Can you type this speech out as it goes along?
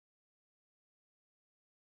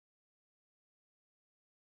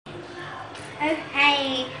Oh,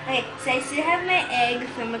 hi. Okay, so I still have my egg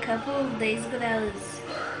from a couple of days ago. That was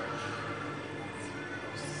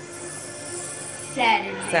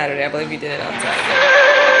Saturday. Saturday, I believe you did it on Yes. Saturday.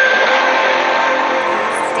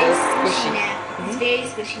 It's Still squishy squishy. now. It's very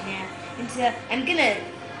squishy now. And so I'm gonna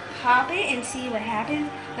pop it and see what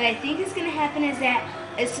happens. What I think is gonna happen is that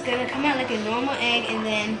it's gonna come out like a normal egg, and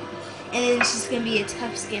then it's just gonna be a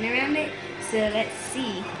tough skin around it. So let's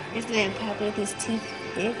see. It's gonna pop it with this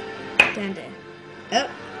toothpick. Down there. Oh,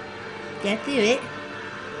 got through it.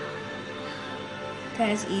 That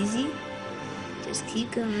was easy. Just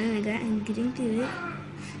keep going. I'm getting through it.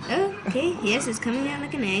 Oh, okay. Yes, it's coming out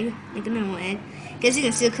like an egg, like a normal egg. Guess you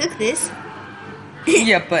can still cook this.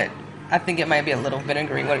 Yeah, but I think it might be a little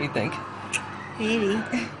vinegary. What do you think? Maybe.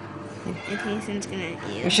 Okay, so it's gonna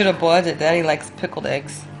ew. We should have boiled it. Daddy likes pickled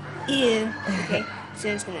eggs. Ew. Okay, so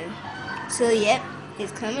it's gonna. So yep,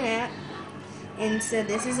 it's coming out. And so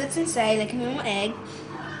this is what's inside, like a normal egg,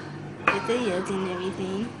 with the yolk and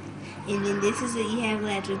everything. And then this is what you have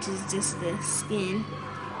left, which is just the skin.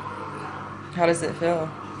 How does it feel?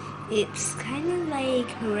 It's kind of like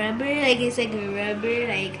rubber, like it's like a rubber,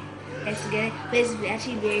 like that's together, but it's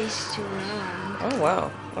actually very strong. Oh,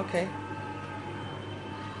 wow. Okay.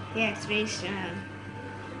 Yeah, it's very strong.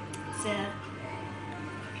 So,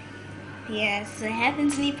 yeah, so it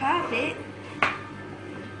happens when you pop it.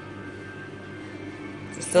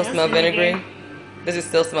 Does it still smell vinegary? Does it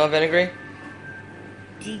still smell vinegary?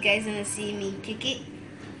 Do you guys want to see me cook it?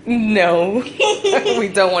 No. We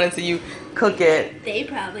don't want to see you cook it. They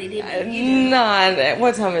probably do. But you don't. Not.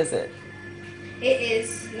 What time is it? It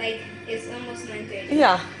is like, it's almost 9:30.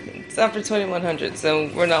 Yeah. It's after 2100, so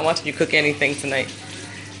we're not watching you cook anything tonight.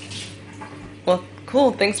 Well,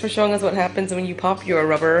 cool. Thanks for showing us what happens when you pop your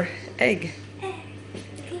rubber egg. Okay,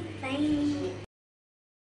 bye.